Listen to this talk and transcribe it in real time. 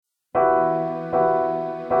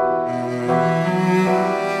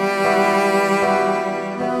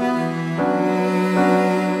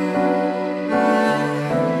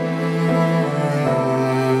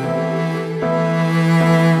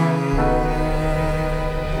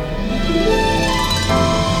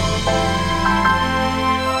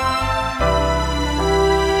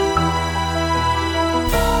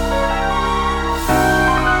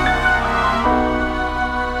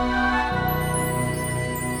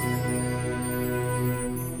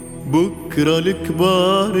بكرا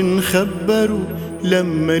الكبار انخبروا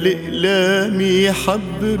لما الإقلام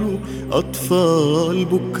يحبروا، أطفال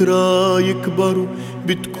بكرا يكبروا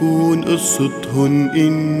بتكون قصتهن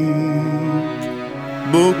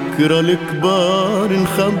بكرا الكبار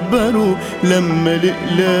انخبروا لما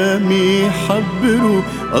الإقلام يحبروا،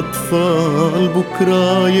 أطفال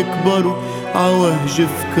بكرا يكبروا عوهج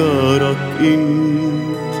فكارك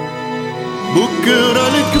بكرا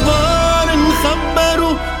الكبار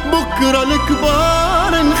انخبروا، بكرا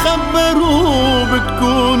الكبار انخبروا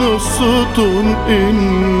بتكون قصتهم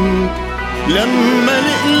لما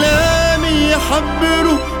الإقلام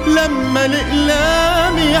يحبروا، لما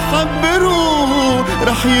الإقلام يحبروا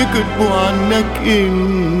رح يكتبوا عنك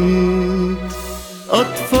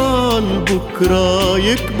أطفال بكرا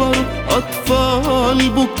يكبروا، أطفال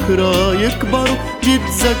بكرا يكبروا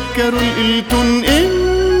يتذكروا القلتن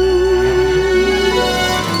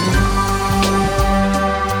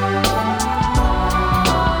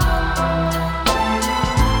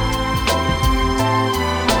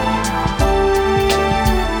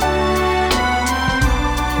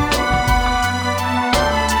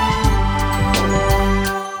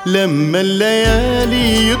لما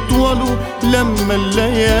الليالي يطولوا، لما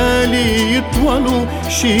الليالي يطولوا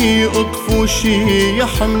شي يقطفوا شي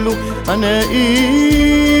يحملوا عناقيد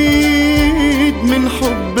من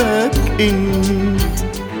حبك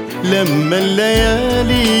لما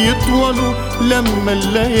الليالي يطولوا، لما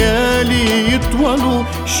الليالي يطولوا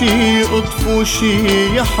شي يقطفوا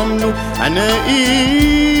شي يحملوا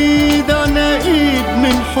عناقيد عناقيد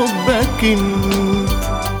من حبك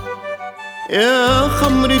يا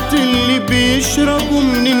خمرة اللي بيشربوا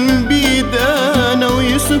من نبيد أنا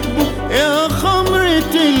ويسكبوا، يا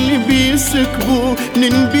خمرة اللي بيسكبوا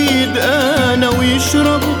من نبيد أنا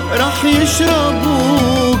ويشربوا رح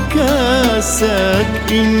يشربوا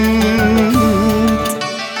كاسك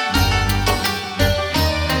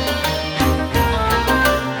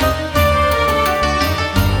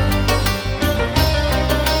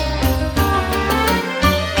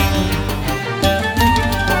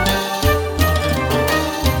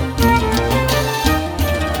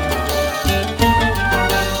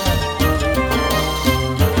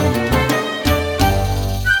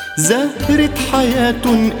زهرة حياة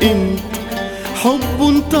انت،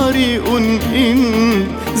 حب طريق انت،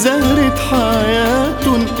 زهرة حياة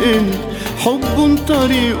انت، حب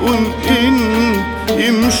طريق انت،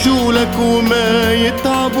 يمشوا لك وما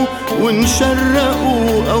يتعبوا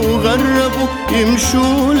وانشرقوا او غربوا،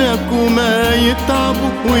 يمشوا لك وما يتعبوا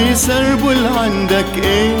ويسربوا لعندك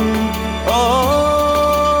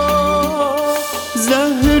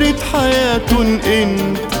زهرة حياة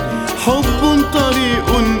انت، حب طريق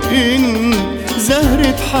انت،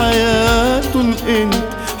 زهرة حياة انت،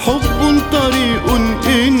 حب طريق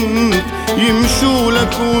انت، يمشوا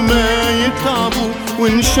لك وما يتعبوا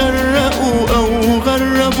وانشرقوا او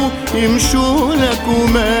غربوا، يمشوا لك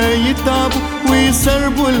وما يتعبوا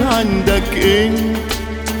ويسربوا لعندك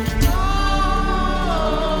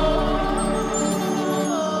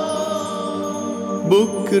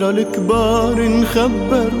بكرا الكبار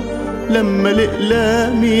انخبروا لما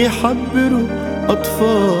الإقلام يحبروا،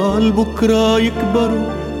 أطفال بكرا يكبروا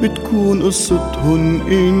بتكون قصتهن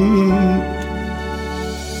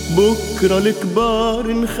بكرا الكبار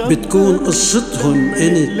انخبروا بتكون قصتهن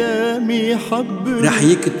رح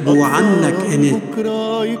يكتبوا عنك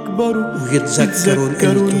بكرا يكبروا ويتذكروا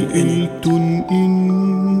القلتن